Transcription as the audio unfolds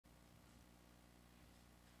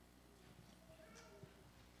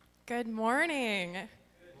Good morning.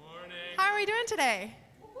 Good morning. How are we doing today?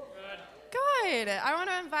 Good. Good. I want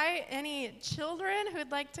to invite any children who'd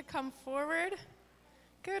like to come forward.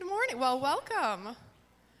 Good morning. Well, welcome.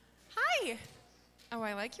 Hi. Oh,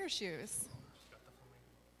 I like your shoes.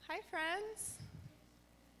 Hi, friends.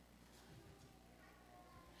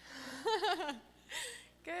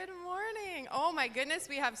 Good morning. Oh my goodness,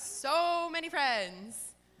 we have so many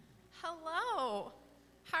friends. Hello.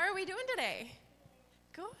 How are we doing today?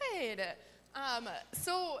 Good.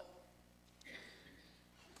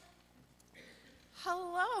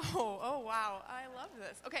 Hello. Oh wow, I love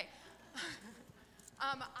this. Okay.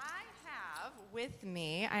 I have with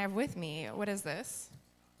me, what is this?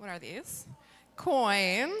 What are these?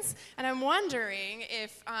 Coins. And I'm wondering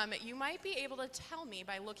if you might be able to tell me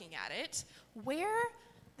by looking at it where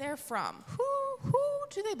they're from. Who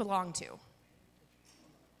do they belong to?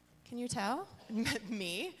 Can you tell?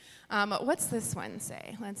 Me? What's this one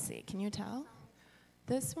say? Let's see. Can you tell?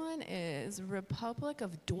 This one is Republic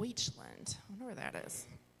of Deutschland. I wonder where that is.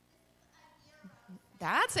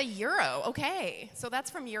 That's a euro. Okay. So that's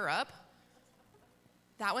from Europe.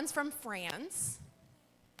 That one's from France.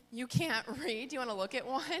 You can't read. Do you want to look at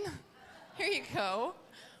one? Here you go.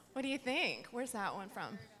 What do you think? Where's that one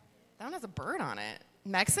from? That one has a bird on it.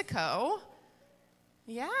 Mexico.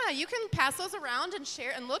 Yeah, you can pass those around and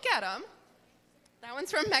share and look at them. That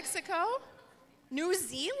one's from Mexico. New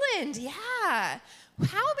Zealand, yeah.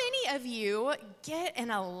 How many of you get an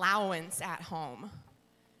allowance at home?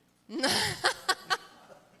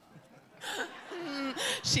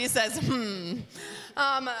 She says,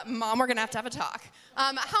 Mom, we're going to have a talk.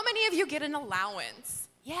 How many of you get an allowance?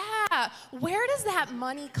 Yeah. Where does that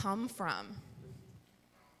money come from?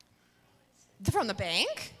 From the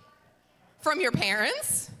bank? From your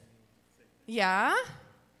parents? Yeah.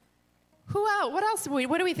 Who else? What else?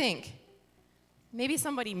 What do we think? Maybe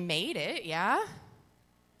somebody made it, yeah?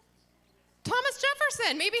 Thomas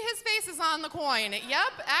Jefferson. Maybe his face is on the coin.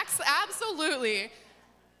 Yep, absolutely.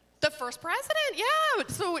 The first president, yeah.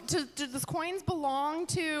 So do those coins belong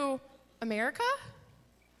to America?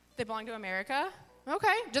 They belong to America?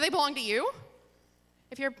 Okay. Do they belong to you?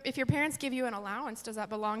 If your parents give you an allowance, does that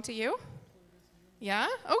belong to you? Yeah?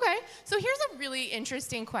 Okay. So here's a really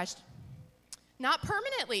interesting question. Not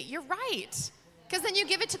permanently. You're right. Because then you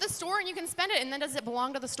give it to the store and you can spend it, and then does it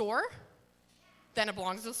belong to the store? Then it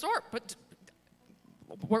belongs to the store. But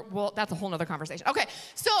well, that's a whole other conversation. Okay.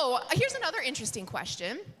 So here's another interesting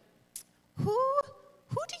question. Who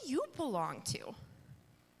do you belong to? Who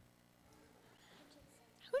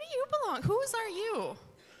do you belong? Whose are you?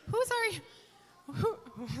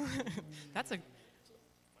 That's a...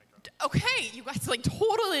 Okay, you guys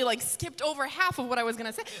totally skipped over half of what I was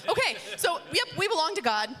gonna say. Okay, so yep, we belong to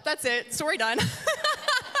God. That's it. Story done.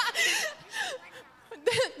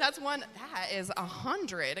 That's one. That is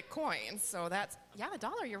 100 coins. So that's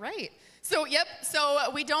 $1. You're right. So yep.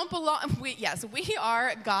 So we don't belong. We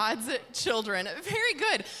are God's children. Very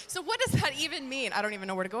good. So what does that even mean? I don't even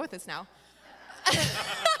know where to go with this now. What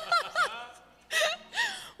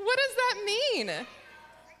does that mean?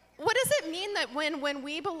 What does it mean that when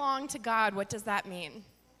we belong to God, what does that mean?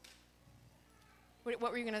 What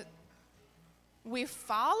were you going to... We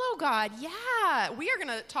follow God. Yeah. We are going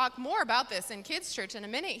to talk more about this in Kids Church in a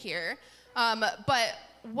minute here. But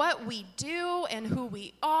what we do and who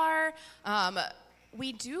we are,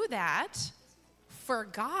 we do that for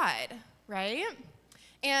God, right?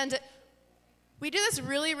 And we do this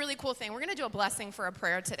really, really cool thing. We're going to do a blessing for a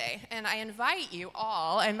prayer today. And I invite you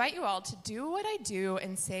all to do what I do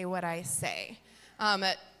and say what I say.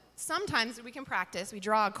 Sometimes we can practice. We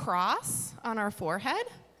draw a cross on our forehead.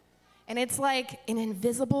 And it's like an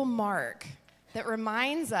invisible mark that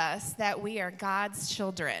reminds us that we are God's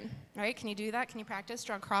children. Right? Can you do that? Can you practice?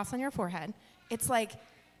 Draw a cross on your forehead. It's like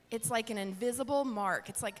an invisible mark.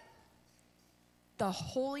 It's like the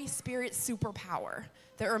Holy Spirit superpower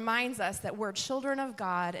that reminds us that we're children of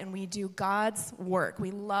God and we do God's work.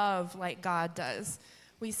 We love like God does.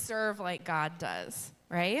 We serve like God does,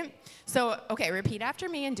 right? So, okay, repeat after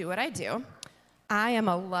me and do what I do. I am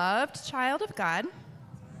a loved child of God,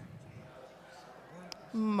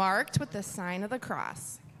 marked with the sign of the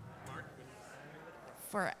cross,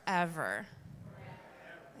 forever.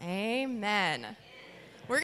 Amen.